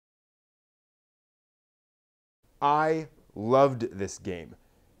I loved this game.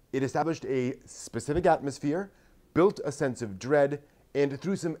 It established a specific atmosphere, built a sense of dread, and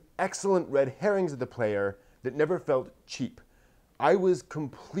threw some excellent red herrings at the player that never felt cheap. I was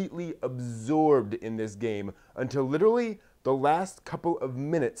completely absorbed in this game until literally the last couple of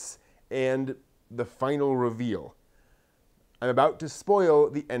minutes and the final reveal. I'm about to spoil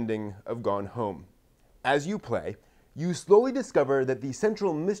the ending of Gone Home. As you play, you slowly discover that the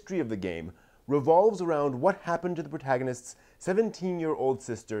central mystery of the game revolves around what happened to the protagonist's 17-year-old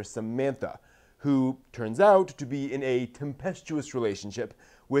sister, Samantha, who turns out to be in a tempestuous relationship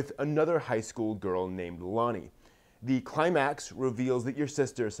with another high school girl named Lonnie. The climax reveals that your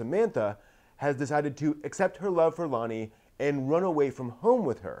sister, Samantha, has decided to accept her love for Lonnie and run away from home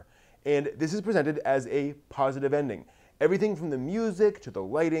with her. And this is presented as a positive ending. Everything from the music to the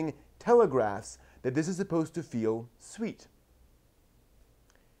lighting telegraphs that this is supposed to feel sweet.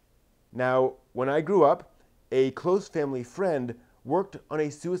 Now, when I grew up, a close family friend worked on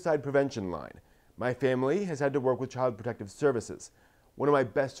a suicide prevention line. My family has had to work with Child Protective Services. One of my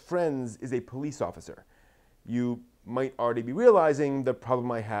best friends is a police officer. You might already be realizing the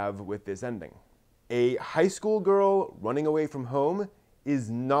problem I have with this ending. A high school girl running away from home is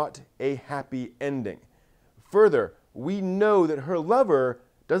not a happy ending. Further, we know that her lover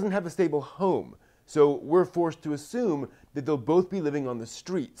doesn't have a stable home, so we're forced to assume that they'll both be living on the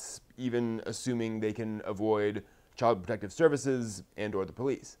streets, even assuming they can avoid Child Protective Services and/or the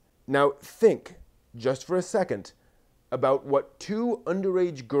police. Now think, just for a second, about what two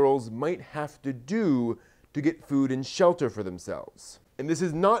underage girls might have to do to get food and shelter for themselves. And this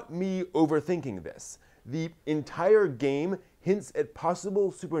is not me overthinking this. The entire game hints at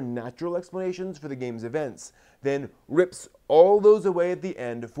possible supernatural explanations for the game's events, then rips all those away at the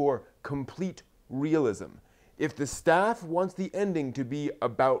end for complete realism. If the staff wants the ending to be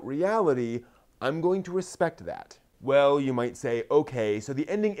about reality, I'm going to respect that. Well, you might say, okay, so the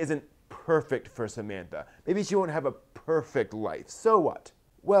ending isn't perfect for Samantha. Maybe she won't have a perfect life. So what?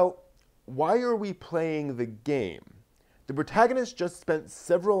 Well, why are we playing the game? The protagonist just spent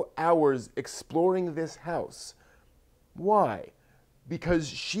several hours exploring this house. Why? Because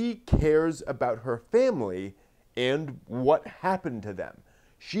she cares about her family and what happened to them.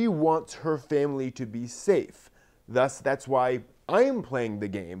 She wants her family to be safe. Thus, that's why I'm playing the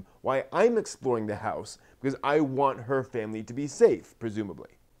game, why I'm exploring the house, because I want her family to be safe,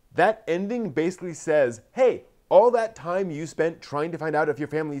 presumably. That ending basically says, hey, all that time you spent trying to find out if your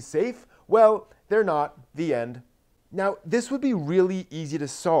family's safe, well, they're not. The end. Now, this would be really easy to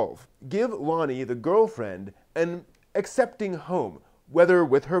solve. Give Lonnie, the girlfriend, an accepting home, whether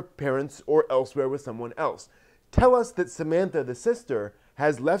with her parents or elsewhere with someone else. Tell us that Samantha, the sister,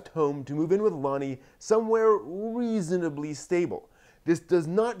 has left home to move in with Lonnie somewhere reasonably stable. This does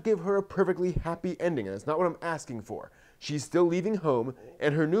not give her a perfectly happy ending, and that's not what I'm asking for. She's still leaving home,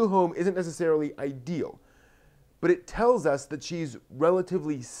 and her new home isn't necessarily ideal. But it tells us that she's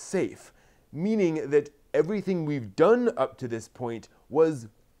relatively safe, meaning that everything we've done up to this point was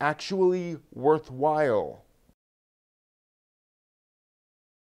actually worthwhile.